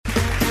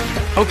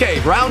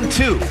Okay, round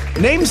two.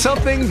 Name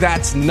something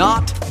that's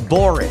not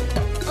boring.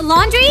 A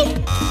laundry?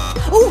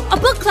 Ooh, a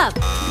book club.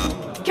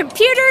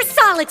 Computer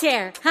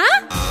solitaire,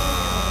 huh?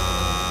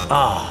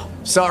 Ah,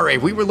 sorry,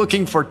 we were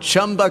looking for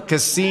Chumba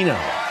Casino.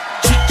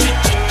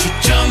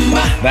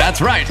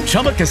 That's right,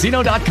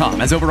 ChumbaCasino.com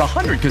has over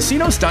 100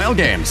 casino-style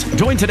games.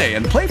 Join today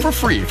and play for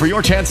free for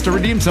your chance to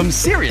redeem some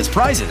serious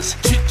prizes.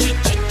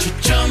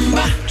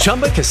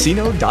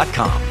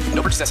 ChumbaCasino.com.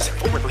 No purchase necessary.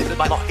 Void where prohibited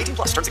by law. 18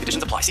 plus. Terms and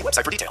conditions apply. See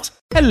website for details.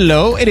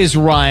 Hello, it is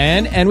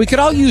Ryan, and we could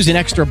all use an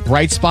extra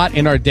bright spot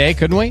in our day,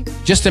 couldn't we?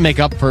 Just to make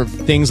up for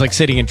things like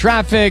sitting in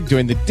traffic,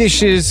 doing the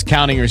dishes,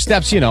 counting your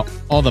steps,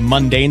 all the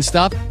mundane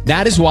stuff.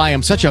 That is why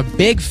I'm such a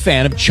big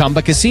fan of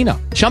Chumba Casino.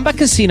 Chumba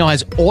Casino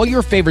has all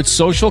your favorite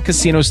social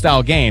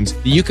casino-style games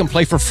that you can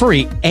play for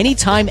free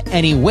anytime,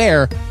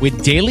 anywhere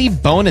with daily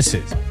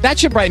bonuses. That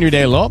should brighten your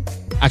day a little.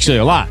 Actually,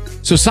 a lot.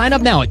 So sign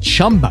up now at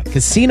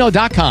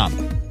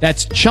ChumbaCasino.com.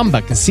 That's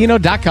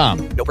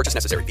ChumbaCasino.com. No purchase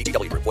necessary.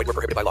 VGW Group. Void where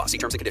prohibited by law. See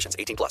terms and conditions.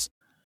 18 plus.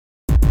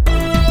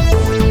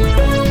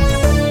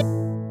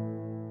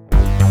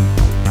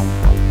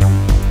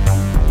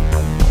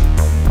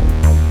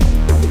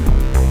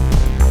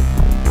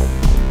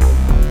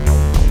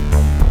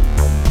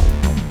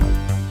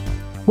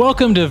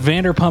 Welcome to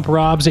Vanderpump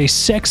Rob's, a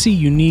sexy,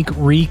 unique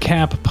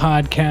recap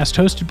podcast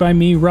hosted by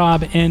me,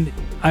 Rob, and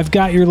I've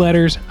got your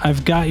letters,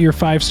 I've got your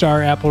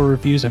 5-star Apple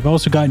reviews, I've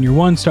also gotten your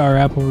 1-star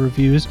Apple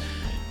reviews,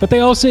 but they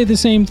all say the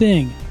same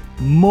thing.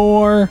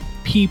 More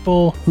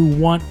people who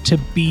want to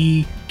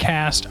be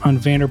cast on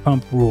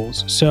Vanderpump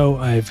Rules. So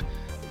I've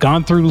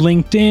gone through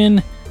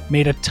LinkedIn,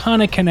 made a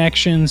ton of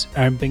connections,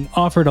 I'm being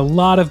offered a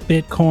lot of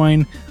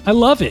Bitcoin. I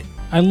love it.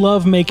 I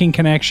love making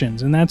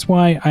connections, and that's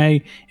why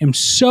I am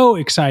so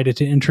excited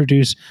to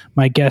introduce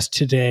my guest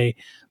today,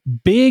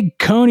 Big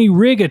Coney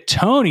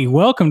Rigatoni.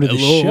 Welcome to the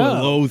show.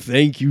 Hello.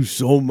 Thank you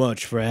so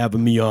much for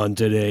having me on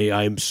today.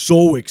 I am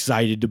so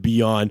excited to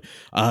be on.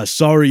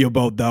 Sorry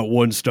about that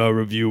 1-star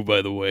review,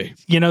 by the way.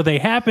 They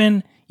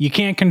happen. You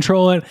can't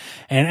control it,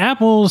 and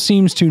Apple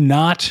seems to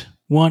not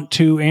want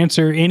to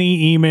answer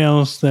any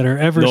emails that are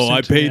ever sent. No,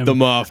 I paid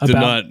them off to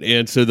not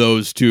answer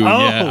those too.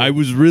 Oh, yeah, I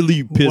was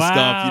really pissed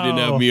off you didn't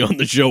have me on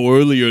the show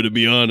earlier, to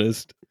be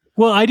honest.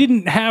 Well, I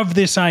didn't have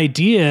this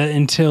idea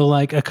until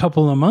like a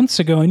couple of months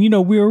ago. And,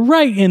 we were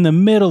right in the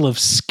middle of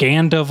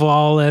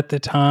Scandival at the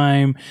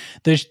time.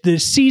 The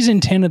season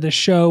 10 of the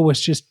show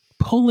was just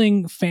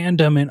pulling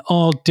fandom in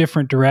all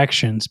different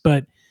directions.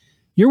 But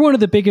you're one of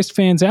the biggest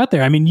fans out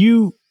there. I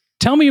mean,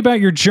 tell me about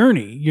your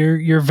journey,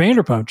 your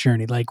Vanderpump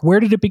journey. Like, where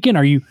did it begin?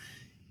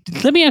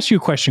 Let me ask you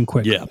a question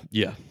quick.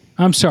 Yeah.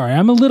 I'm sorry.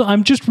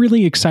 I'm just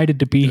really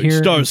excited to be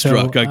here.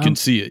 Starstruck. I can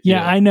see it.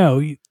 Yeah, I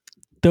know.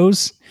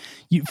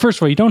 First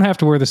of all, you don't have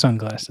to wear the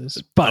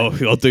sunglasses.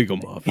 But I'll take them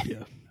off.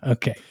 Yeah.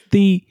 Okay.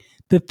 The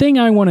thing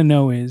I want to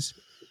know is,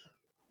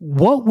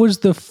 what was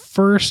the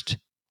first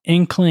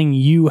inkling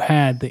you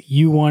had that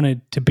you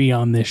wanted to be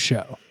on this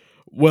show?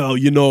 Well,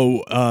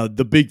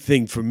 the big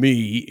thing for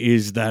me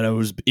is that I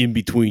was in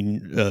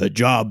between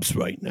jobs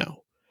right now.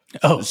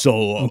 Oh,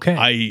 so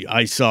okay.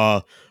 I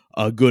saw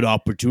a good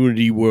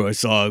opportunity where I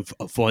saw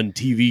a fun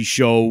TV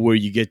show where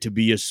you get to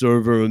be a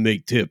server and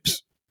make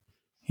tips.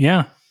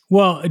 Yeah.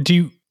 Well,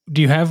 do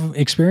you have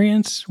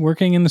experience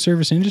working in the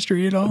service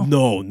industry at all?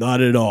 No,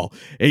 not at all.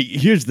 Hey,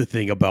 here's the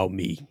thing about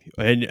me,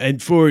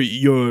 and for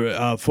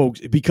your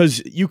folks,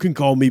 because you can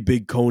call me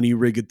Big Coney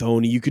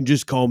Rigatoni, you can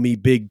just call me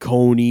Big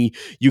Coney,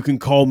 you can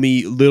call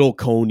me Little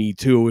Coney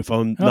too if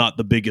I'm not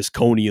the biggest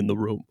Coney in the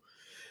room.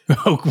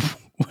 Oh,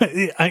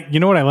 you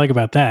know what I like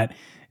about that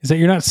is that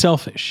you're not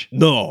selfish.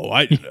 No,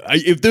 I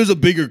if there's a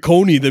bigger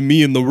Coney than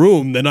me in the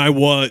room, then I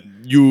want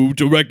you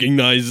to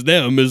recognize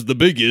them as the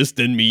biggest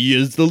and me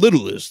as the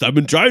littlest. I've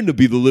been trying to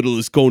be the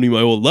littlest Coney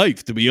my whole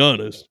life, to be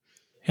honest.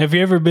 Have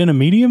you ever been a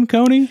medium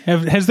Coney?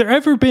 Has there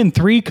ever been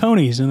 3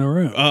 Coneys in a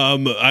room?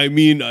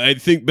 I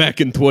think back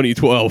in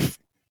 2012.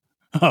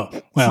 Oh,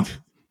 well,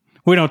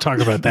 we don't talk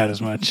about that as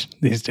much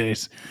these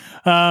days.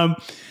 So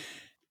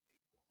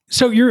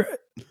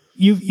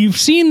you've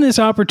seen this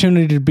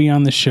opportunity to be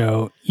on the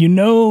show. You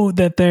know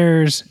that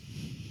there's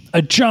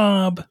a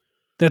job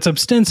that's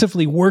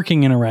ostensibly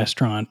working in a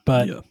restaurant,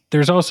 but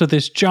there's also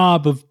this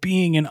job of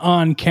being an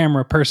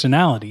on-camera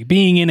personality,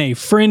 being in a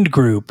friend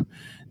group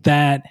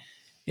that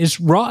is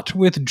wrought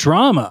with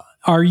drama.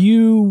 Are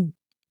you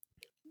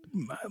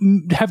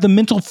have the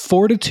mental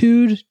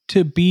fortitude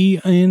to be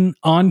in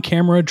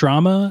on-camera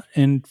drama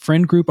and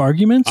friend group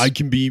arguments? I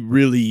can be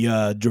really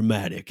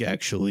dramatic,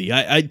 actually.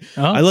 I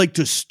like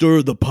to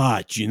stir the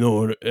pot. You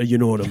know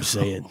what I'm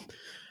saying.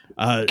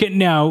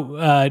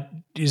 Now,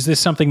 is this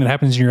something that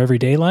happens in your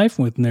everyday life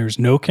when there's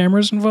no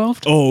cameras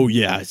involved? Oh,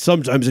 yeah.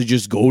 Sometimes I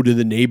just go to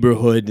the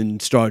neighborhood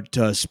and start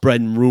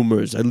spreading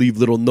rumors. I leave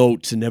little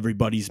notes in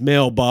everybody's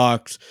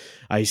mailbox.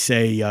 I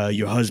say,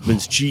 your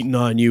husband's cheating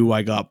on you.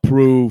 I got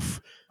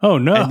proof. Oh,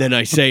 no. And then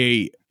I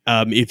say,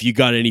 if you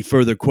got any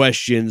further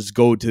questions,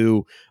 go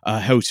to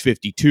House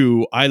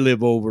 52. I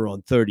live over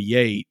on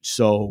 38,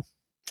 so...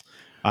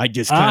 I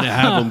just kind of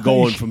have them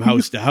going from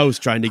house to house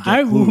trying to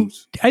get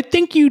clues. I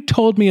think you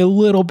told me a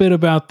little bit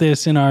about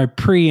this in our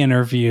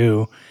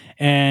pre-interview,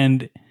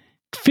 and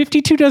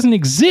 52 doesn't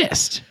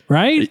exist,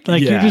 right?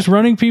 Like you're just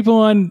running people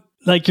on,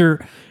 like you're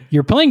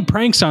playing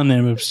pranks on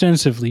them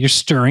ostensibly. You're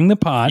stirring the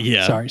pot.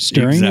 Yeah,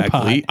 stirring the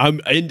pot.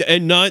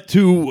 And not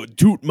to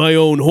toot my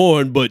own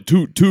horn, but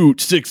toot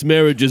 6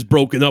 marriages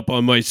broken up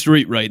on my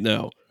street right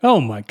now.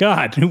 Oh my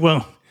God.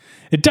 Well,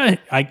 it does.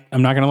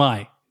 I'm not going to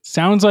lie.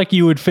 Sounds like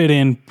you would fit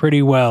in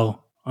pretty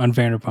well on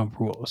Vanderpump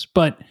Rules,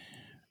 but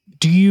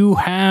do you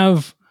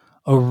have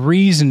a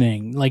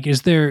reasoning? Like,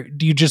 do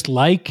you just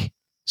like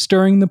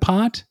stirring the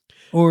pot,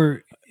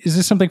 or is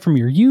this something from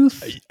your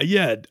youth?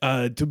 Yeah.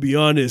 To be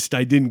honest,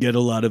 I didn't get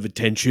a lot of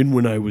attention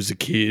when I was a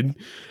kid.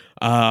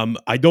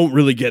 I don't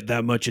really get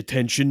that much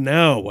attention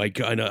now.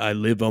 I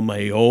live on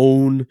my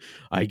own.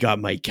 I got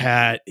my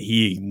cat.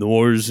 He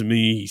ignores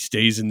me. He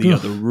stays in the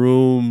other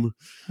room.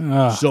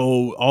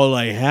 So all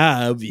I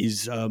have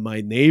is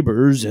my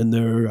neighbors, and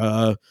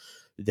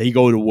they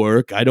go to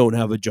work. I don't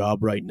have a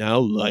job right now,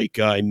 like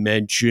I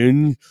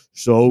mentioned.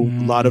 So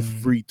a lot of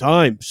free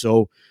time.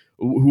 So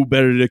who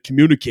better to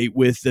communicate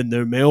with than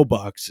their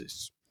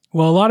mailboxes?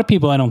 Well, a lot of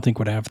people I don't think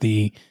would have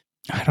the,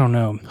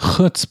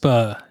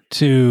 chutzpah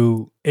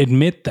to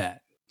admit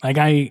that. Like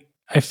I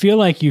feel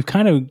like you've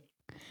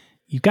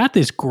got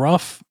this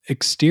gruff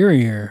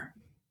exterior,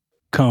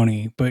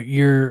 Coney, but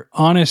you're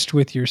honest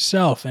with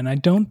yourself. And I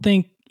don't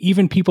think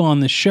even people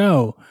on the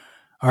show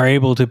are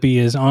able to be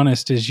as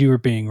honest as you are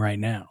being right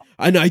now.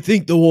 And I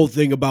think the whole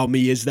thing about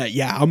me is that,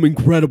 I'm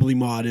incredibly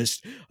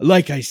modest.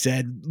 Like I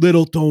said,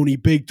 little Tony,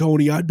 big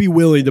Tony, I'd be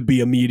willing to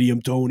be a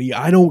medium Tony.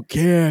 I don't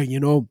care,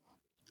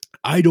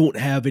 I don't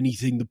have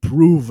anything to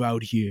prove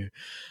out here.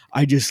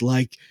 I just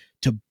like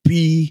to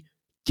be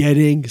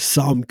getting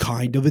some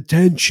kind of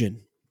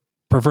attention.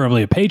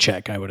 Preferably a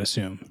paycheck, I would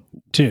assume,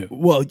 too.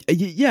 Well,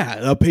 yeah,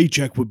 a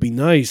paycheck would be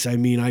nice. I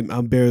mean,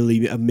 I'm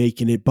barely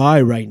making it by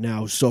right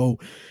now. So,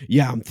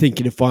 I'm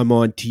thinking if I'm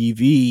on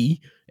TV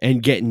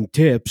and getting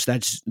tips,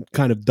 that's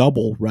kind of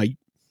double, right?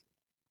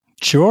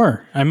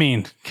 Sure. I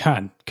mean,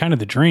 God, kind of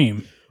the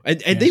dream.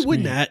 And they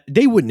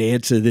wouldn't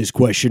answer this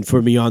question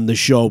for me on the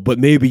show, but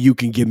maybe you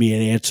can give me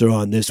an answer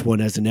on this one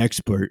as an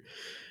expert.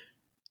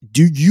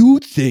 Do you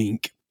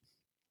think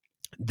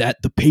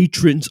that the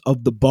patrons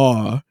of the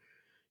bar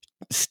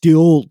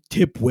still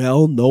tip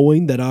well,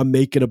 knowing that I'm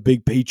making a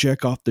big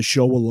paycheck off the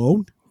show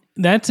alone?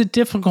 That's a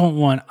difficult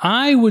one.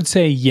 I would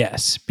say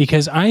yes,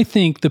 because I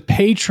think the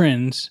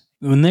patrons,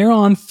 when they're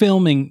on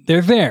filming,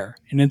 they're there,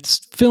 and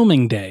it's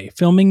filming day,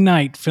 filming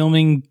night,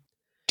 filming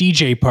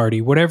DJ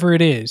party, whatever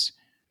it is.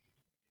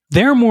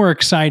 They're more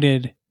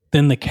excited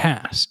than the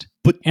cast.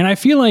 And I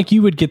feel like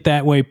you would get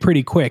that way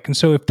pretty quick. And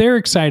so if they're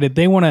excited,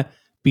 they want to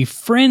be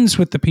friends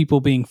with the people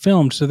being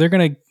filmed. So they're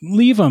going to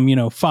leave them,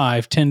 $5,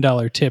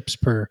 $10 tips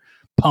per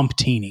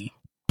pumptini.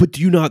 But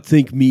do you not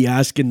think me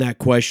asking that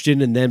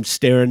question and them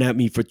staring at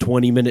me for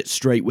 20 minutes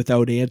straight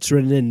without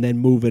answering and then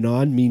moving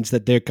on means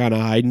that they're kind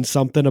of hiding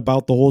something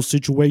about the whole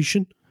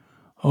situation?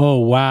 Oh,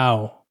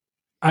 wow.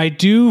 I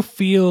do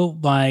feel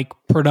like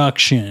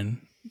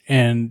production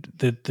and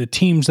the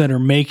teams that are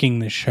making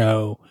the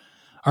show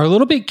are a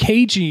little bit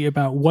cagey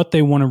about what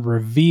they want to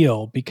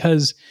reveal,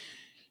 because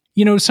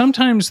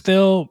sometimes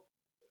they'll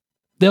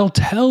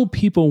tell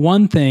people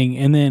one thing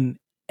and then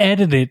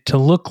edit it to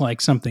look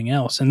like something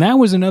else. And that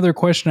was another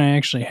question I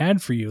actually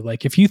had for you.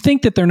 Like, if you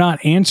think that they're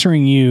not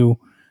answering you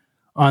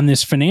on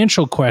this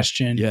financial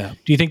question, do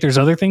you think there's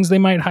other things they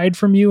might hide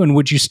from you? And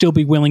would you still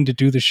be willing to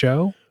do the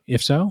show?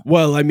 If so?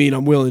 Well, I mean,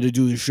 I'm willing to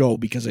do the show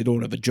because I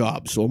don't have a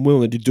job. So I'm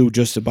willing to do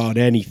just about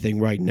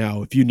anything right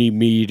now. If you need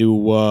me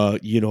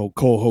to,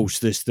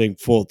 co-host this thing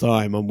full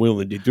time, I'm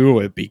willing to do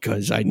it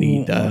because I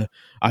need the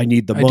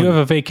money. I do have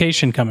a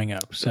vacation coming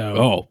up,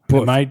 so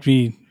it might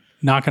be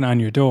knocking on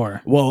your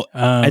door. Well,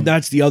 and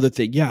that's the other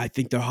thing. Yeah, I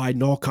think they're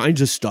hiding all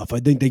kinds of stuff. I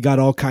think they got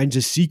all kinds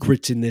of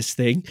secrets in this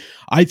thing.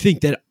 I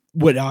think that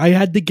what I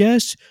had to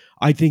guess,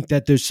 I think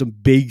that there's some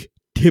big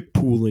tip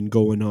pooling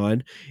going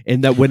on,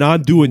 and that when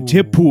I'm doing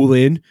tip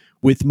pooling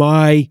with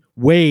my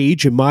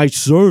wage and my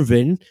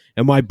serving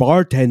and my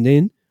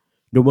bartending,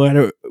 no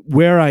matter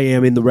where I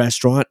am in the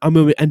restaurant, I'm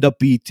going to end up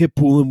be tip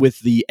pooling with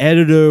the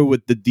editor,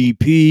 with the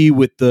DP,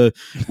 with the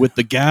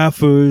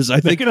gaffers.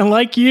 I think they're going to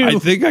like you. I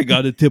think I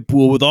got a tip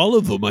pool with all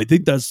of them. I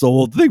think that's the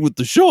whole thing with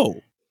the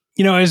show.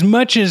 As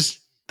much as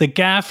the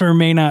gaffer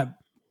may not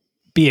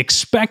be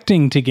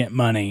expecting to get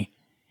money,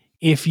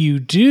 if you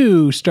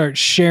do start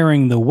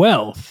sharing the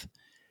wealth,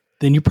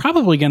 then you're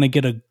probably going to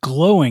get a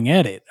glowing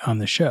edit on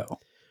the show.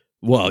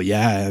 Well,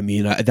 yeah, I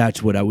mean,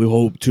 that's what I would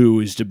hope too,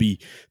 is to be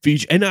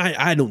featured. And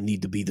I don't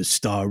need to be the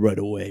star right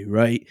away,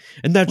 right?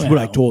 And that's what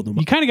I told them.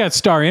 You kind of got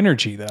star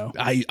energy, though.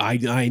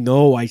 I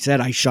know. I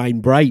said I shine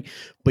bright,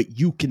 but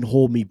you can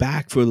hold me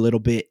back for a little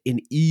bit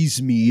and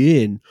ease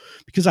me in,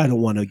 because I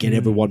don't want to get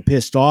everyone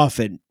pissed off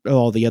and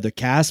all the other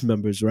cast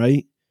members,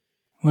 right?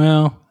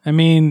 Well, I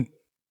mean,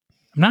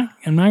 I'm not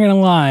going to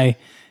lie.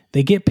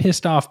 They get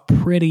pissed off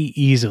pretty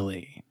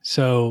easily.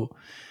 So,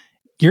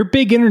 your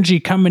big energy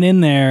coming in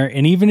there,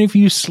 and even if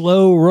you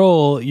slow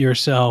roll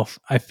yourself,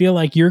 I feel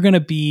like you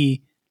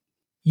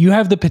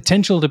have the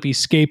potential to be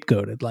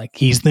scapegoated. Like,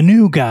 he's the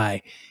new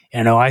guy.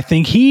 I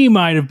think he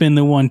might have been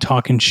the one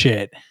talking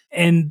shit.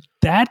 And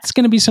that's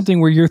going to be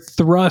something where you're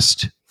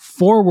thrust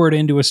forward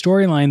into a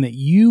storyline that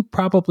you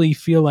probably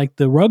feel like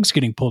the rug's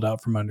getting pulled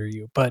out from under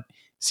you. But it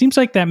seems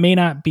like that may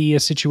not be a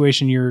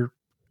situation you're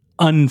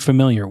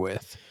unfamiliar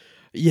with.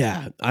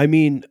 Yeah, I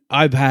mean,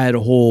 I've had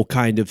a whole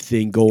kind of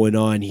thing going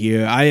on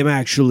here. I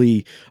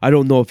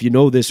don't know if you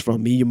know this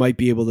from me, you might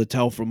be able to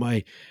tell from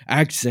my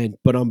accent,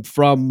 but I'm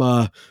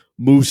from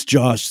Moose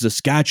Jaw,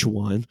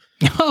 Saskatchewan.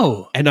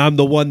 Oh. And I'm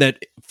the one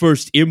that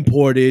first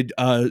imported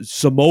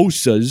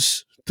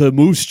samosas to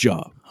Moose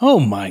Jaw. Oh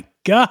my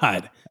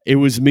God. It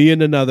was me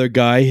and another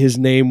guy. His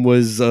name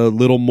was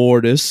Little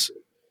Mortis.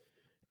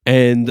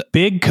 And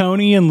Big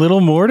Coney and Little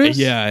Mortis?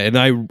 Yeah, and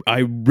I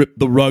ripped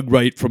the rug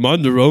right from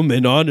under him,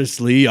 and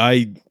honestly,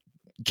 I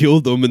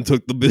killed them and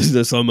took the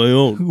business on my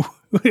own.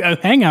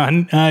 Hang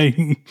on.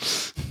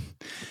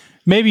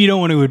 Maybe you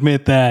don't want to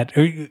admit that.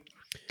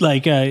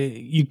 Like,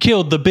 you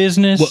killed the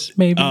business,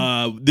 maybe?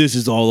 This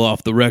is all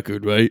off the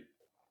record, right?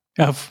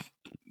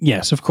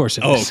 Yes, of course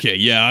it is. Okay,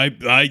 yeah,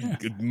 I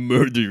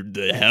murdered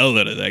the hell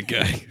out of that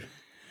guy.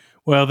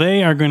 Well,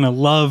 they are going to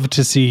love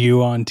to see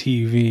you on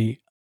TV.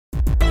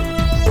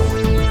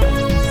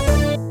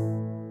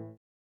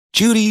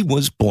 Judy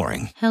was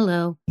boring.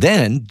 Hello.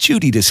 Then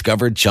Judy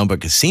discovered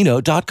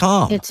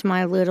ChumbaCasino.com. It's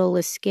my little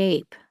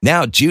escape.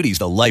 Now Judy's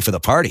the life of the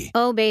party.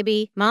 Oh,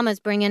 baby, mama's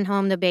bringing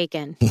home the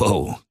bacon.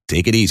 Whoa,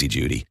 take it easy,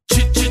 Judy.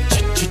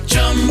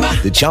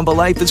 The Chumba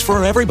life is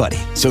for everybody.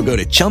 So go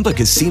to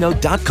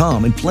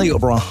ChumbaCasino.com and play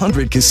over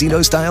 100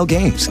 casino-style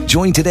games.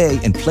 Join today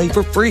and play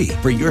for free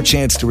for your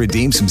chance to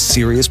redeem some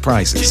serious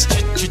prizes.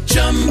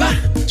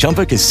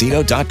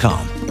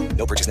 ChumbaCasino.com.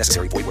 No purchase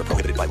necessary. Void where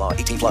prohibited by law.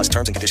 18 plus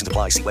terms and conditions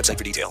apply. See website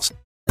for details.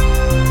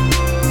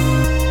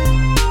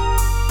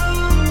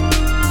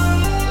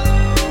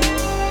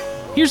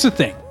 Here's the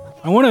thing.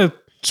 I want to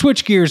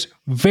switch gears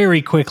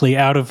very quickly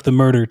out of the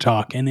murder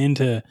talk and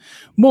into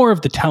more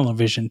of the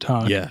television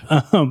talk. Yeah.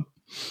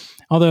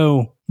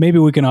 Although maybe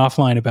we can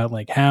offline about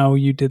like how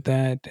you did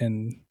that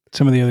and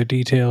some of the other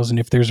details and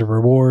if there's a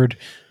reward.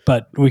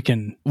 But we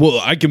can... Well,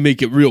 I can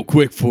make it real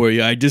quick for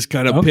you. I just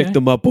kind of picked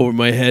them up over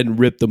my head and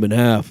ripped them in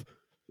half.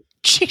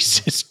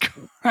 Jesus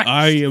Christ.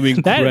 I am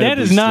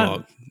incredibly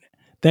strong.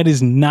 That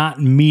is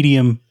not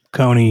medium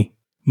Coney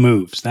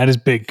moves. That is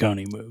big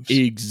Coney moves.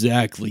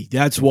 Exactly.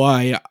 That's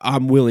why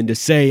I'm willing to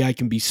say I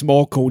can be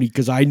small Coney,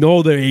 because I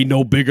know there ain't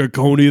no bigger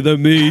Coney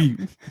than me.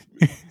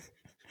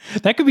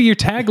 That could be your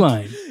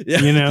tagline.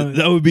 Yeah, you know,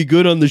 that would be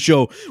good on the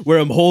show, where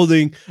I'm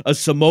holding a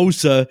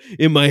samosa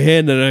in my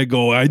hand and I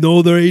go, I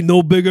know there ain't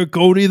no bigger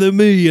Coney than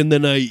me. And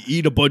then I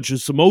eat a bunch of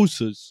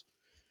samosas.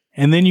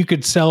 And then you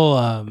could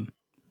sell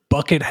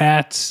bucket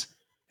hats,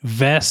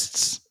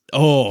 vests,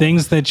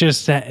 things that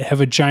just have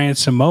a giant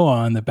Samoa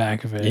on the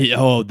back of it.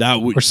 Oh, that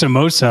would... Or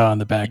samosa on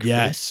the back of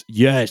it.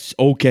 Yes.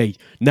 Okay.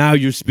 Now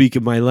you're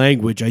speaking my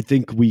language. I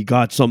think we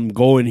got something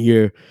going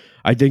here.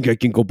 I think I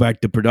can go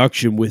back to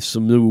production with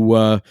some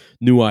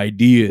new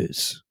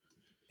ideas.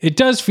 It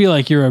does feel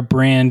like you're a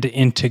brand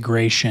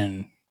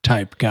integration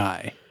type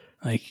guy.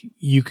 Like,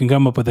 you can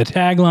come up with a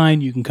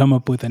tagline, you can come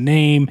up with a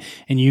name,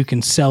 and you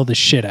can sell the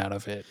shit out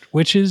of it,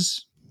 which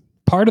is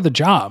part of the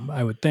job,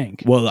 I would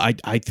think. Well, I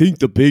think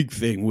the big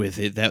thing with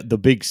it, that the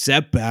big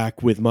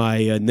setback with my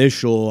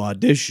initial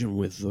audition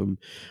with them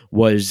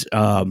was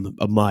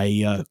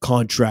my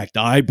contract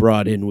I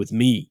brought in with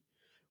me.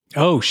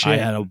 Oh, shit. I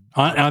had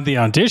on the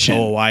audition?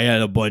 Oh, I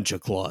had a bunch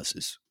of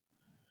clauses.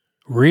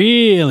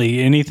 Really?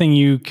 Anything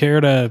you care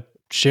to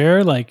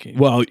share? Like,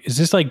 well, is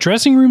this like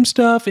dressing room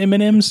stuff,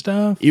 M&M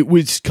stuff? It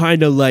was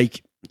kind of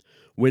like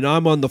when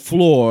I'm on the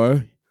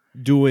floor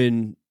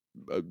doing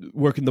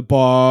working the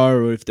bar,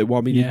 or if they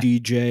want me to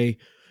DJ,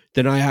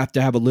 then I have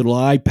to have a little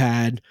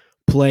iPad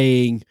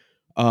playing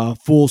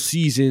full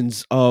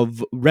seasons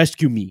of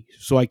Rescue Me,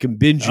 so I can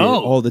binge it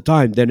all the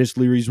time. Dennis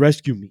Leary's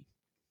Rescue Me.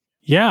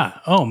 Yeah.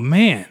 Oh,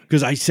 man.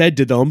 Because I said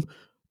to them,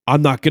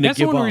 I'm not going to give up.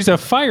 That's one where he's a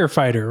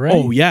firefighter, right?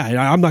 Oh,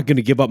 yeah. I'm not going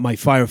to give up my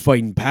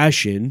firefighting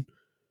passion.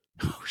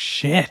 Oh,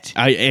 shit.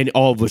 And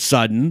all of a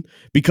sudden,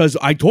 because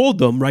I told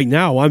them right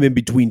now, I'm in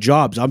between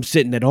jobs. I'm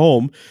sitting at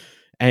home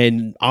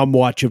and I'm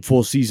watching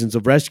full seasons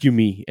of Rescue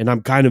Me, and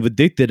I'm kind of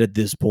addicted at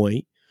this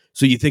point.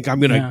 So you think I'm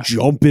going to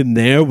jump in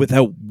there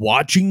without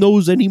watching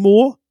those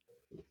anymore?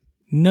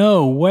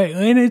 No way.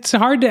 And it's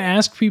hard to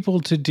ask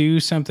people to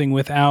do something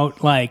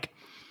without like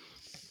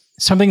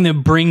something that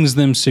brings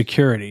them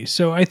security.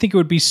 So I think it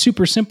would be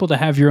super simple to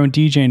have your own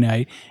DJ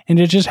night and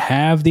to just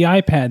have the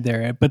iPad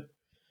there. But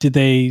did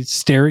they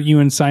stare at you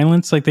in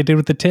silence like they did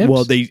with the tips?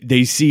 Well,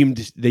 they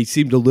seemed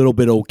a little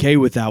bit okay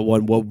with that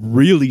one. What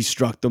really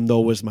struck them,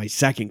 though, was my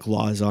second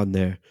clause on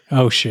there.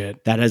 Oh,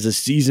 shit. That as a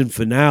season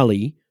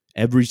finale,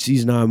 every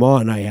season I'm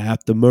on, I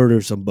have to murder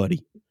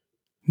somebody.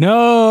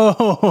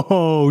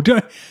 No!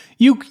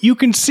 You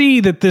can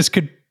see that this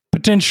could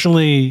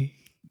potentially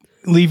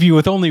leave you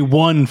with only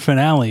one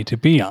finale to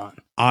be on.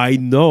 I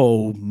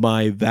know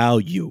my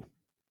value.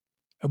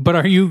 But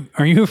are you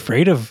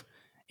afraid of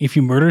if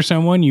you murder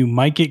someone, you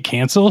might get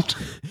canceled?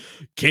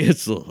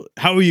 Cancel?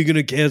 How are you going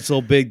to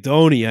cancel Big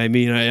Tony? I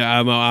mean,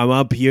 I'm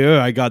up here.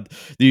 I got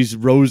these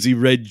rosy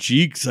red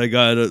cheeks. I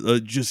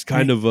got just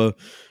kind of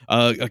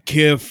a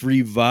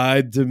carefree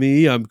vibe to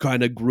me. I'm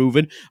kind of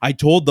grooving. I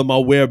told them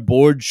I'll wear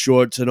board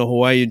shorts and a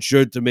Hawaiian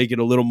shirt to make it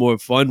a little more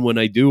fun when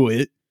I do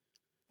it.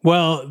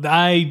 Well,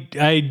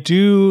 I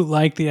do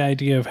like the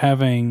idea of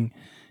having,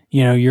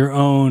 your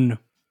own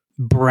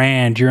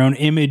brand, your own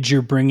image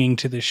you're bringing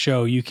to the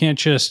show. You can't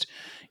just,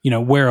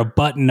 wear a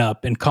button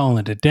up and call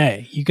it a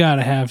day. You got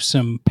to have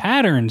some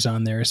patterns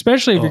on there,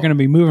 especially if you're going to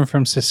be moving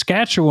from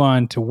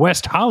Saskatchewan to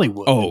West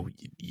Hollywood. Oh,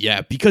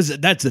 yeah, because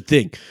that's the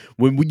thing.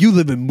 When you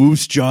live in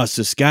Moose Jaw,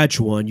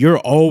 Saskatchewan, you're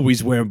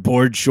always wearing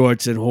board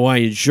shorts and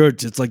Hawaiian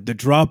shirts. It's like the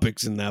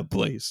tropics in that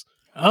place.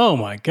 Oh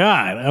my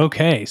God.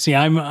 Okay. See,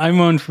 I'm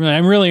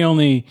really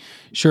only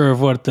sure of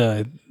what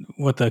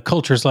the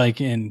culture's like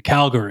in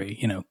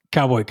Calgary,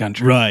 cowboy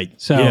country. Right.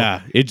 So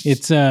yeah,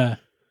 it's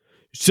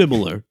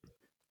similar.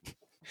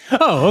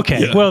 Oh,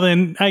 okay. Yeah. Well,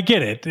 then I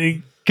get it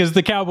because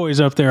the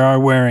cowboys up there are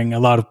wearing a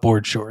lot of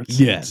board shorts.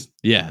 Yes.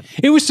 Yeah.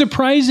 It was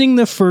surprising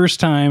the first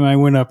time I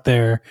went up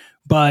there,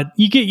 but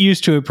you get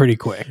used to it pretty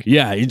quick.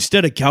 Yeah.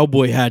 Instead of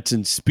cowboy hats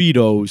and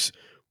Speedos,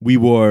 we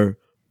wore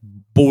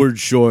board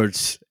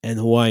shorts and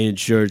Hawaiian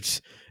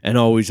shirts and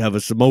always have a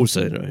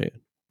samosa in our hand.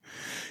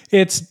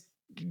 It's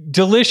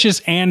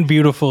delicious and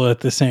beautiful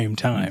at the same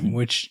time,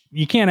 which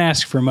you can't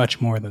ask for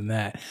much more than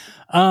that.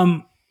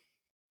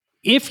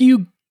 If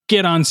you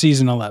get on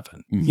season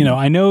 11,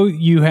 I know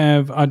you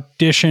have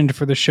auditioned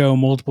for the show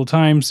multiple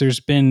times. There's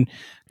been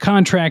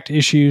contract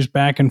issues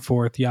back and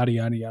forth, yada,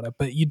 yada, yada.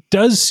 But it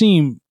does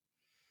seem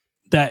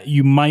that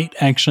you might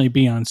actually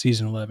be on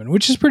season 11,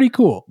 which is pretty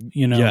cool,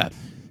 Yeah.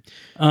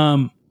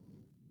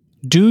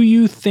 Do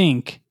you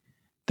think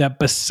that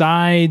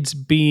besides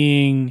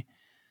being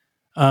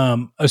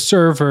a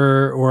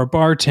server or a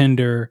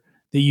bartender,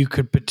 that you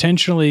could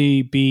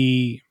potentially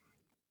be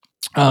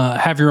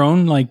have your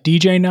own like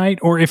DJ night?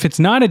 Or if it's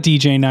not a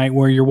DJ night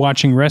where you're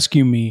watching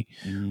Rescue Me,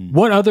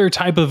 what other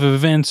type of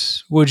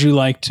events would you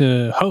like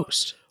to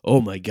host?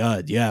 Oh my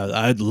God, yeah,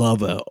 I'd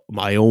love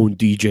my own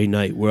DJ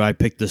night where I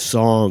pick the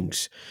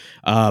songs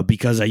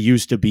because I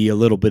used to be a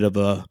little bit of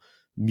a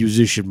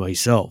musician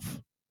myself.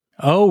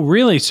 Oh,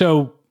 really?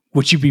 So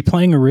would you be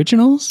playing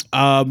originals?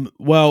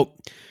 Well,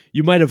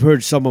 you might have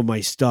heard some of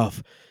my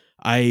stuff.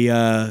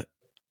 I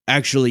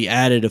actually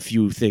added a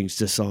few things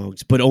to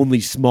songs, but only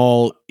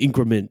small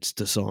increments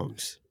to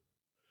songs.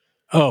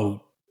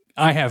 Oh,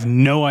 I have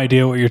no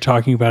idea what you're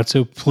talking about,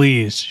 so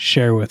please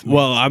share with me.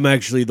 Well, I'm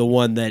actually the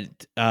one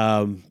that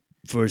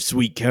for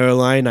Sweet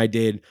Caroline, I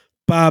did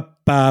ba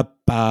ba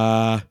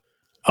ba.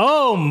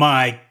 Oh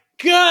my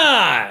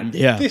God!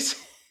 Yeah.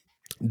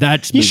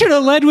 That's you me. should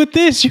have led with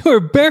this. You are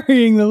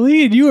burying the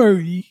lead.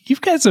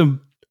 You've got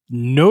some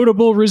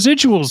notable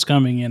residuals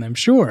coming in, I'm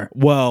sure.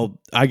 Well,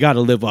 I got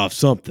to live off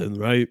something,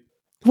 right?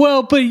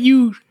 Well,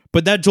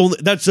 but that's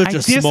such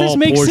a small this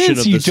makes portion sense.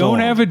 of the You song. don't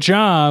have a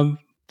job,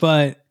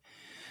 but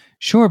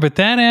sure, but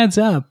that adds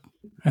up.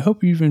 I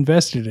hope you've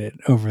invested it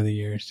over the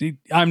years.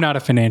 I'm not a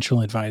financial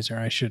advisor.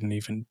 I shouldn't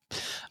even.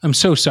 I'm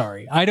so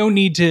sorry. I don't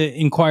need to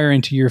inquire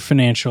into your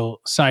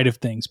financial side of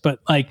things, but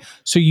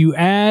so you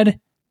add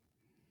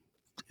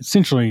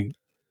essentially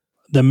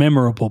the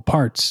memorable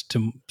parts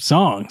to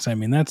songs. I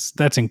mean,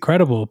 that's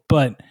incredible.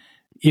 But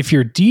if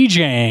you're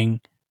DJing,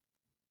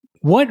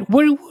 what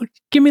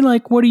give me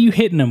what are you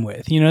hitting them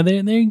with?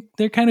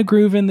 They're kind of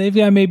grooving. They've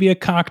got maybe a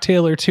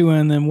cocktail or two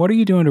in them. What are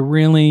you doing to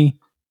really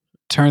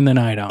turn the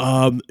night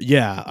on?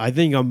 Yeah, I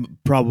think I'm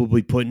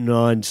probably putting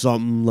on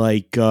something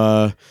like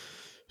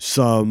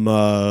some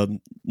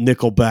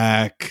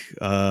Nickelback.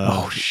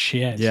 Oh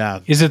shit! Yeah,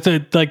 is it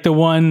the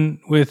one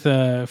with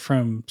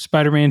from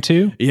Spider-Man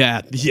 2?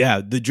 Yeah,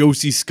 the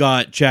Josie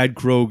Scott, Chad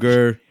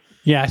Kroger.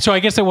 Yeah, so I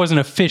guess it wasn't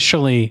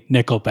officially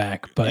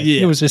Nickelback, but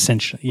it was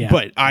essentially, yeah.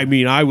 But I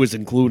mean, I was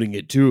including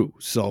it too,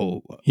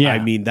 so yeah, I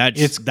mean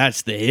that's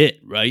the hit,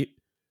 right?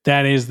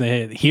 That is the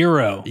hit,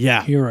 Hero.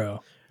 Yeah,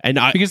 Hero. And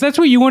because that's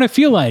what you want to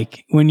feel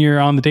like when you're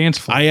on the dance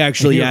floor. I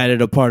actually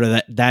added a part of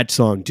that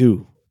song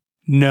too.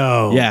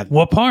 No. Yeah.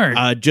 What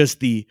part? Just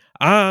the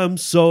I'm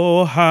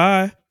so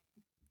high.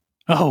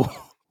 Oh,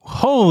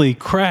 holy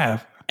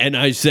crap. And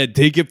I said,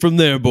 take it from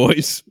there,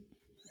 boys.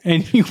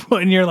 And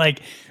you're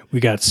like, we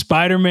got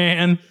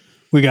Spider-Man,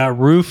 we got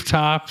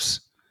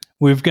Rooftops,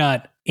 we've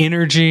got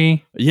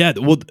Energy. Yeah,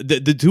 well,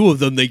 the two of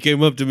them, they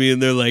came up to me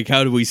and they're like,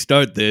 how do we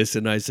start this?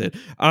 And I said,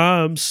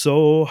 I'm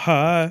so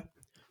high.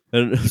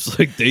 And it was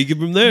like, take it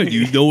from there.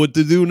 You know what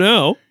to do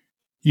now.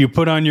 You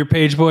put on your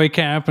pageboy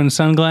cap and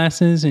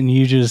sunglasses and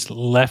you just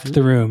left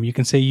the room. You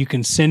can say, you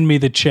can send me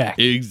the check.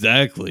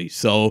 Exactly.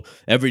 So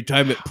every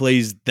time it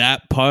plays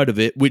that part of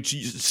it, which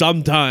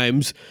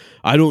sometimes,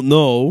 I don't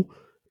know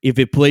if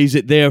it plays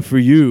it there for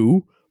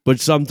you, but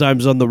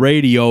sometimes on the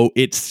radio,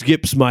 it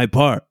skips my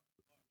part.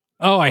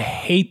 Oh, I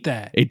hate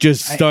that. It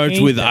just starts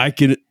with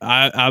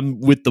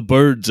I'm with the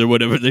birds or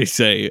whatever they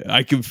say.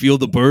 I can feel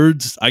the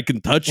birds. I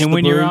can touch the birds. And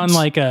when you're on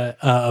like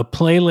a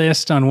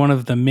playlist on one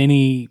of the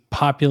many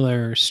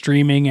popular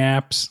streaming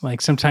apps, like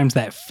sometimes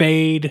that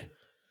fade,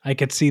 I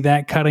could see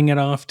that cutting it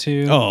off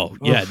too. Oh,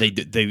 yeah.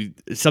 They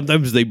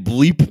sometimes they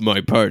bleep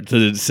my part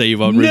to save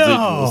on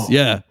residuals.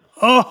 Yeah.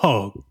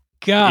 Oh,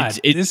 God.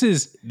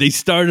 They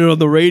started on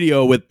the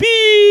radio with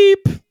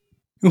beep.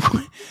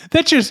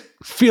 That just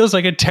feels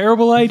like a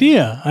terrible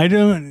idea.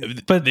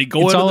 But they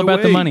go it's out all of their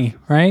about the way. money,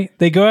 right?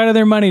 They go out of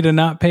their money to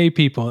not pay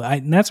people.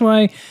 And that's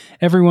why,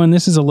 everyone,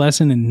 this is a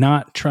lesson in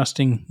not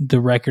trusting the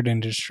record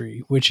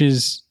industry, which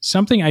is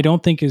something I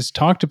don't think is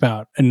talked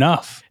about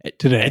enough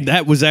today. And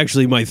that was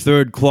actually my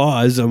third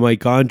clause on my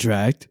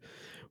contract.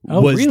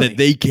 That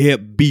they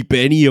can't beep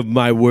any of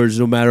my words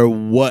no matter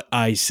what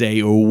I say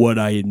or what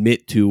I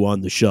admit to on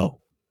the show.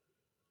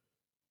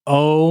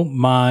 Oh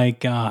my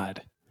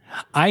God.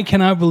 I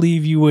cannot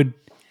believe you would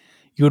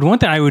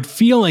want that. I would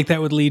feel like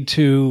that would lead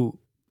to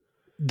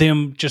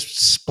them just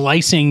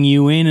splicing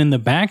you in the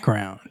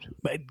background.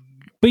 But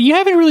you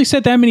haven't really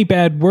said that many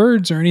bad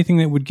words or anything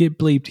that would get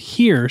bleeped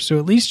here. So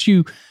at least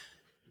you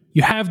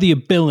have the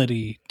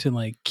ability to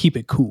like keep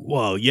it cool.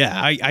 Well,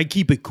 yeah, I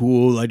keep it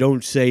cool. I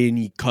don't say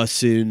any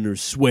cussing or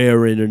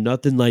swearing or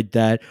nothing like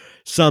that.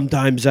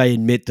 Sometimes I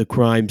admit the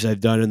crimes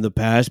I've done in the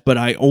past, but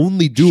I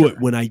only do it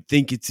when I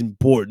think it's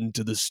important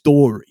to the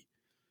story.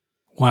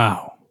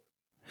 Wow.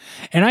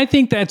 And I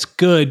think that's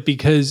good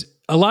because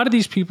a lot of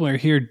these people are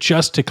here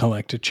just to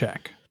collect a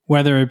check,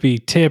 whether it be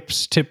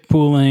tips, tip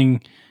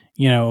pooling,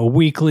 a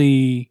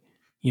weekly,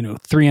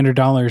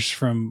 $300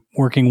 from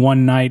working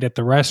one night at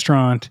the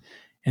restaurant,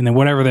 and then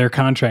whatever their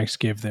contracts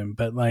give them.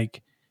 But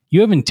like, you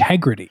have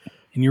integrity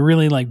and you're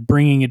really like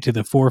bringing it to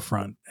the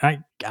forefront.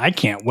 I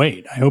can't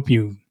wait. I hope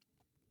you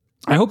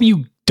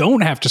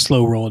don't have to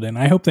slow roll it in.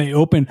 I hope they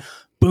open,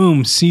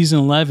 boom, season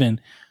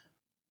 11,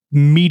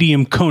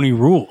 medium Coney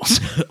rules.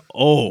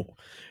 Oh,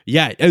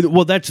 yeah.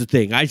 Well, that's the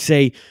thing. I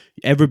say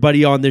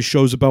everybody on this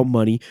show's about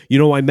money.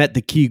 I met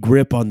the Key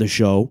Grip on the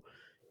show.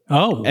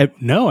 Oh,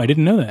 no, I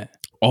didn't know that.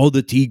 All of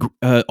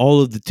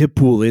the tip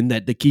pooling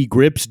that the Key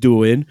Grip's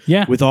doing,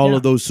 with all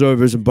of those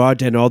servers and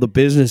bartender, all the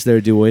business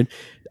they're doing.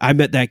 I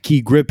met that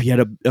Key Grip. He had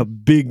a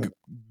big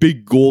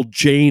gold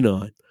chain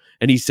on,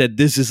 and he said,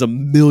 "This is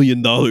 $1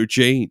 million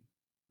chain."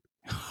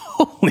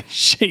 Holy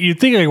shit! You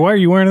think like, why are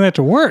you wearing that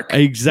to work?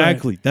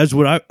 Exactly.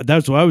 But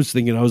that's what I was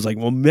thinking. I was like,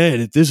 well,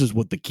 man, if this is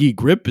what the Key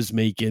Grip is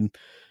making,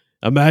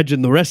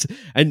 imagine the rest.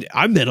 And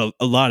I met a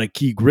lot of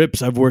Key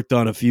Grips. I've worked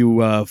on a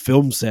few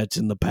film sets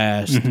in the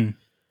past,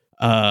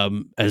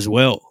 as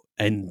well.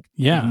 And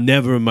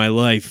never in my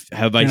life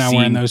have I seen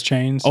wearing those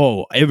chains.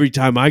 Oh, every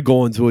time I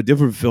go into a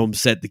different film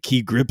set, the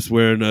Key Grip's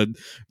wearing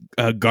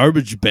a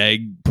garbage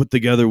bag put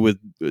together with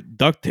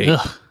duct tape.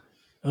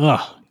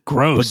 Ugh,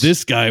 gross. But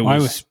this guy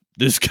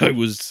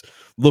was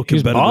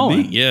looking better than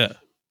me. Yeah.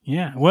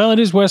 Yeah. Well, it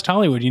is West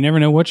Hollywood. You never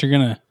know what you're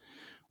gonna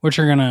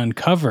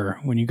uncover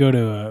when you go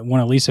to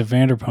one of Lisa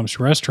Vanderpump's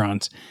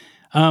restaurants.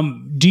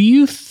 Do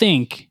you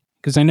think?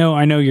 Because I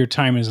know your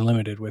time is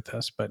limited with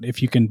us, but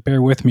if you can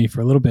bear with me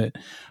for a little bit,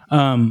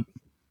 do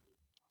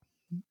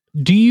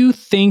you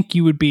think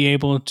you would be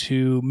able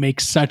to make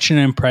such an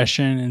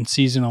impression in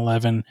season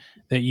 11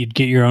 that you'd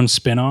get your own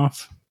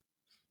spinoff?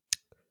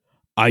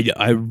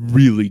 I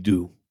really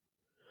do.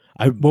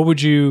 What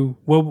do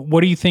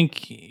you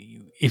think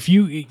if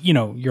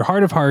your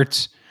heart of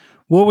hearts,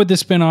 what would the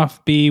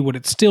spinoff be? Would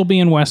it still be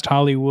in West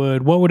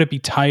Hollywood? What would it be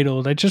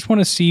titled? I just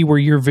want to see where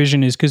your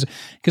vision is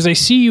because I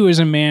see you as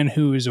a man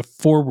who is a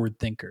forward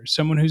thinker,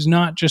 someone who's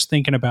not just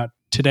thinking about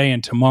today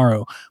and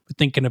tomorrow, but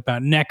thinking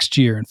about next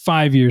year and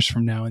 5 years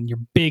from now and your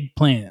big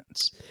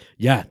plans.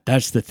 Yeah,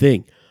 that's the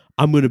thing.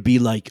 I'm going to be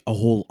like a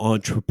whole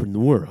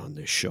entrepreneur on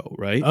this show,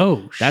 right?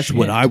 Oh, that's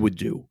what I would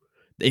do.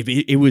 If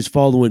it was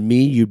following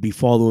me, you'd be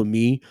following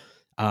me,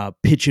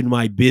 pitching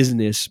my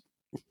business.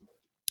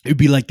 It'd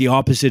be like the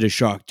opposite of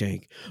Shark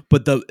Tank,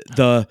 but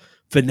the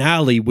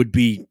finale would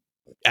be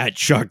at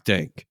Shark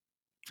Tank.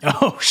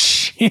 Oh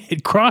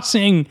shit!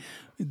 Crossing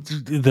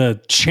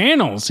the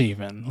channels,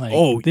 even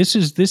this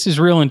is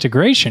real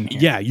integration here.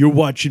 Yeah, you're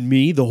watching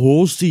me the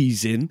whole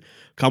season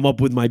come up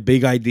with my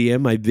big idea,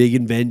 my big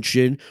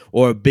invention,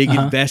 or a big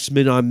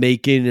investment I'm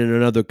making in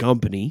another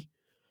company.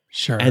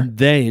 Sure, and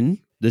then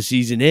the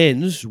season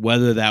ends.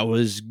 Whether that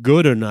was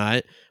good or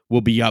not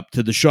will be up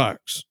to the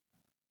Sharks.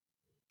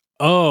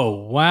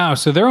 Oh, wow.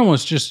 So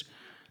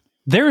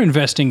they're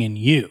investing in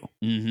you.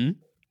 Mm-hmm.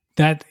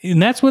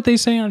 That's what they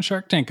say on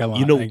Shark Tank a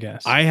lot, I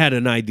guess. I had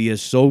an idea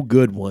so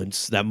good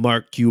once that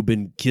Mark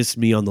Cuban kissed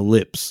me on the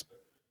lips.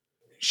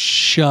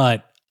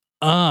 Shut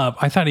up.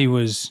 I thought he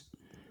was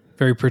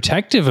very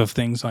protective of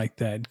things like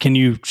that. Can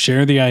you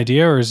share the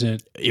idea or is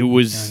it? It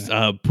was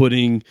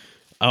putting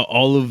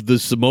all of the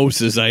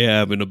samosas I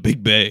have in a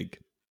big bag.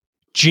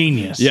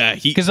 Genius. Yeah,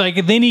 because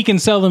then he can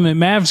sell them at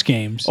Mavs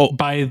games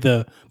by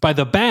the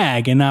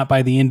bag and not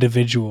by the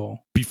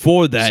individual.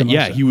 Before that,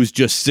 samosa. he was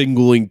just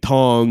singling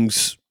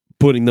tongs,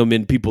 putting them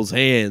in people's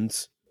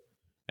hands,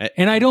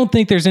 And I don't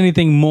think there's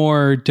anything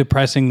more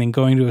depressing than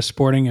going to a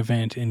sporting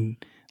event and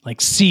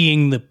like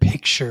seeing the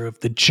picture of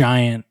the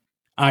giant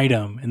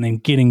item and then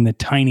getting the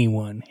tiny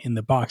one in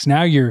the box.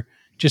 Now you're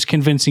just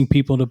convincing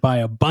people to buy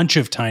a bunch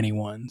of tiny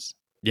ones.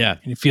 Yeah.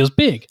 And it feels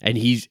big. And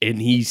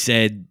he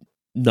said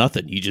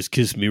nothing. He just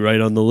kissed me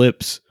right on the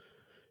lips.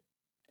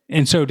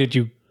 And so did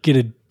you get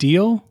a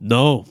deal?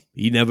 No,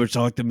 he never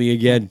talked to me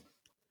again.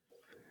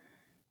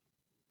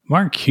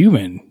 Mark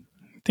Cuban,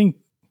 I think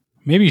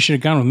maybe you should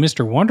have gone with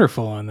Mr.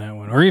 Wonderful on that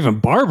one, or even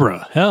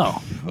Barbara.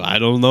 Hell, I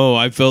don't know.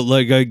 I felt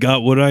like I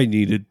got what I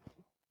needed.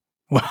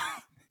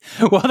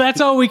 Well, that's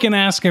all we can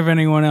ask of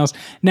anyone else.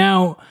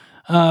 Now,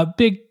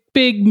 big,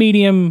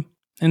 medium,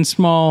 and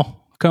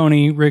small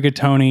Coney,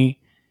 Rigatoni,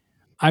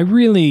 I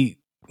really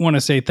want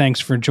to say thanks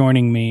for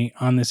joining me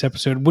on this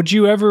episode. Would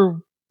you ever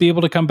be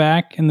able to come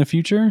back in the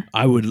future?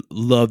 I would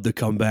love to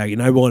come back,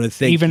 and I want to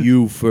thank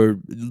you for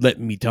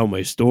letting me tell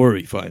my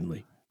story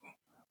finally.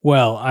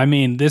 Well, I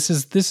mean, this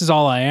is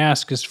all I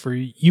ask is for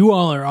you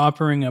all are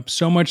offering up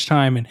so much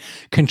time and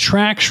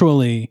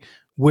contractually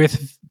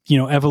with,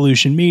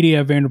 Evolution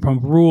Media,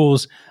 Vanderpump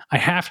Rules, I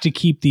have to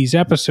keep these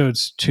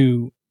episodes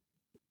to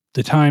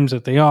the times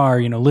that they are,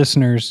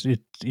 listeners,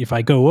 if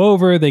I go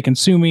over, they can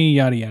sue me,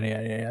 yada, yada,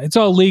 yada, yada. It's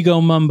all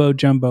legal mumbo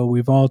jumbo.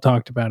 We've all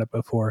talked about it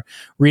before.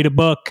 Read a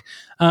book.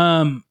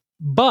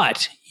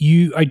 But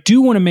I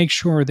do want to make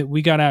sure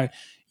that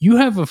you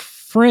have a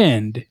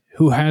friend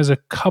who has a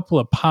couple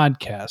of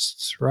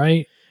podcasts,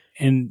 right?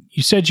 And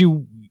you said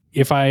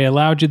if I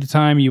allowed you the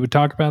time, you would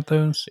talk about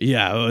those?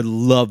 Yeah, I would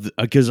love,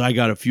 because I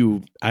got a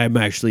few. I'm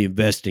actually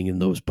investing in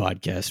those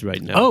podcasts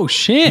right now. Oh,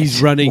 shit.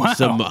 He's running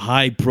some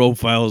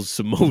high-profile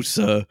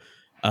samosa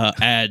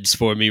ads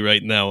for me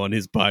right now on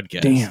his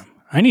podcast. Damn.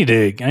 I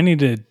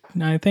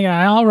think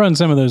I'll run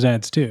some of those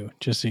ads too,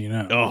 just so you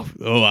know.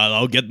 Oh,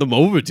 I'll get them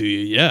over to you.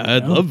 Yeah,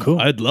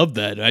 I'd love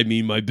that. I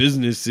mean, my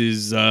business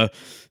is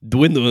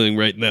dwindling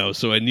right now,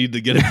 so I need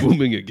to get it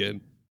booming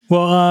again.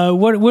 Well,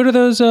 what are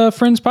those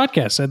friends'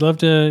 podcasts? I'd love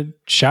to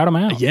shout them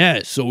out. Yeah,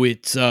 so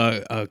it's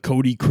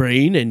Cody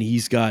Crane, and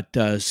he's got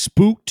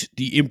Spooked,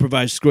 the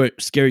improvised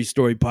scary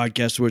story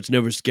podcast where it's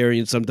never scary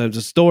and sometimes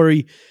a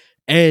story.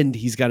 And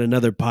he's got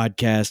another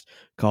podcast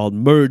called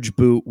Merge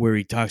Boot where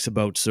he talks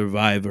about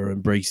Survivor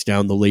and breaks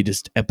down the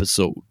latest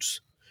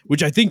episodes,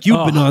 which I think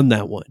you've been on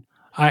that one.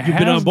 You've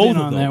been on both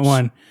of those. That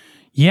one.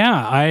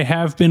 Yeah, I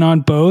have been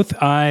on both.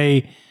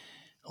 I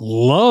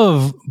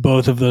love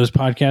both of those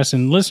podcasts.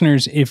 And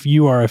listeners, if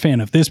you are a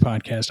fan of this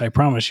podcast, I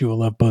promise you will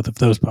love both of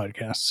those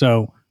podcasts.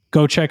 So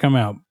go check them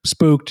out.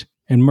 Spooked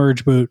and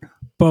Merge Boot,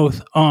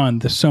 both on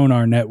the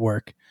Sonar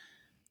Network.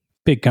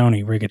 Big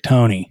Coney,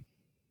 Rigatoni,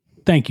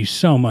 thank you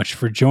so much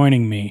for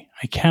joining me.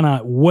 I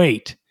cannot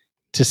wait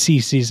to see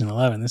season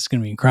 11. This is going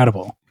to be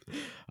incredible.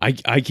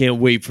 I can't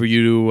wait for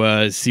you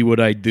to see what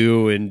I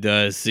do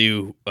and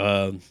see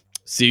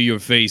your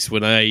face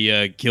when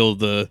I kill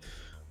the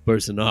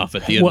person off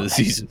at the end of the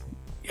season.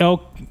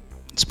 Oh,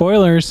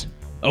 spoilers.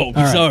 Oh,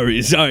 sorry.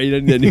 I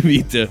didn't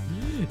mean to.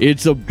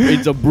 It's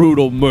a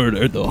brutal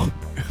murder, though.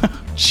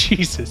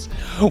 Jesus.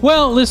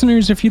 Well,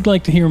 listeners, if you'd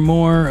like to hear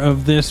more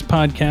of this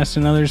podcast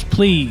and others,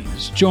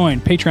 please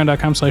join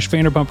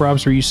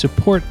patreon.com/VanderpumpRobs where you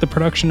support the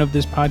production of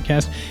this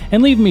podcast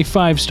and leave me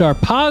 5-star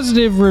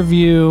positive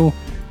review.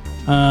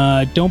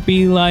 Don't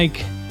be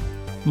like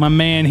my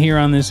man here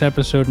on this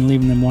episode and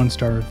leaving them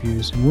 1-star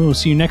reviews. And we'll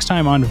see you next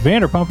time on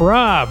Vanderpump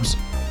Robs.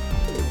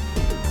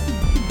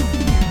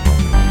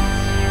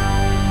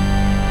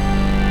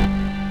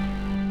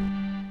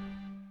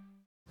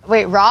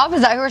 Wait, Rob?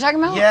 Is that who we're talking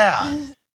about? Yeah.